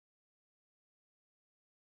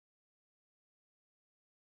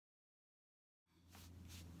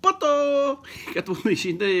Poto! Ik had niet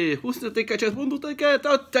zien de hoesten te kijken, wonder te kijken,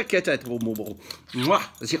 dat kijken het gewoon. Mwah,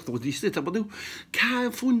 zegt wat is dit? Maar nu,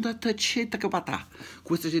 kan vond dat shit te bata.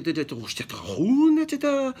 Questo è detto, questo è un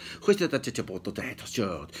detto, questo è detto poto te,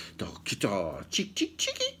 to kita, chiki.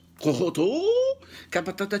 Kohoto,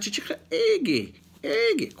 kapata ta chiki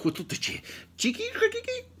ege, koto te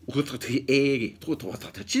chiki. Rotratri egi,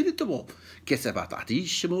 trotrata chitabo, che se va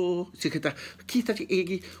tantissimo, se che ta kita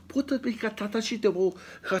egi, puta picatata chitabo,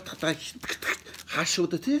 ratata hasho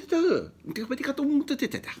de tete, che poi cato un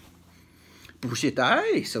tete.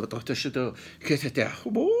 Pushetai, se va torta chito, che se te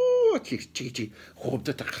bo, chi, rob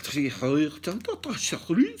de takatri hoir, tanta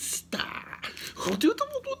chrusta. Rodu to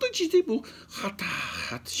puta chitabo, rata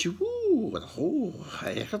hatshu, ho,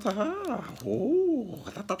 hai rata, ho,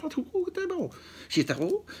 rata tu tebo.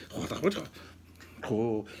 Chitabo, rota,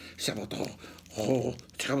 ho, sabato, ho,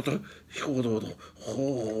 sabato,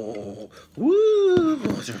 ho,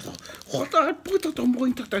 rota, puta to mo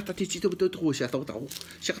intata chito to tro chato.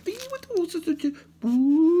 Chati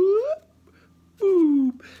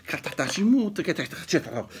Katatashi muta katata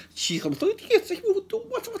chiro to ti mutu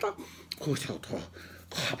wata koso to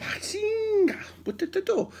kabasinga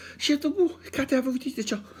potato sheto bu kata vuti te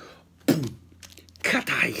cho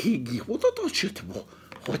kata higi woto to sheto bu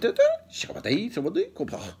potato shabadai ko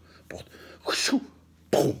ba pot kushu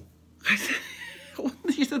pum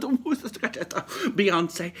nicht das muss das gerade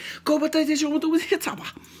Beyoncé Kobata ist schon du jetzt aber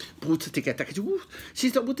Brut ticket da du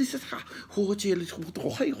sie da ist das hoje ele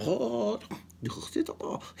do hai ho du hast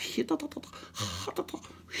da hita da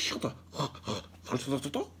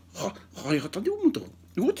ha ja da du mundo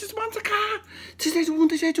du ist man ka sie ist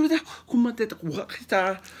mundo sie du da kuma te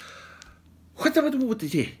ta hata du mundo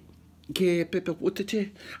che pepe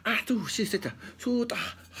potete tu si sta su da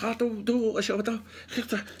ha du shabata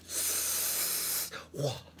khita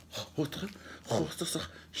Outra,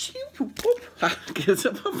 che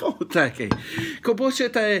se fa volta che conosce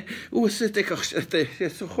te usate che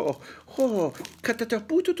so catata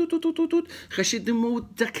puto tutto che de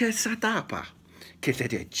moda che sa tapa che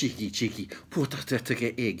te chiki puta te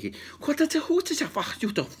che egi quanta te huta sa fa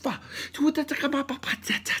tutto fa tu te che papa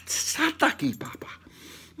sa taki papa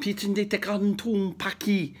pitin de te kantum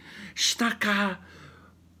paki staka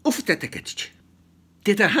ufte che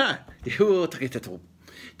Tita ha, io te che tu.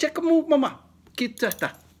 Check mo mama, kita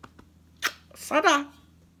ta. Sada.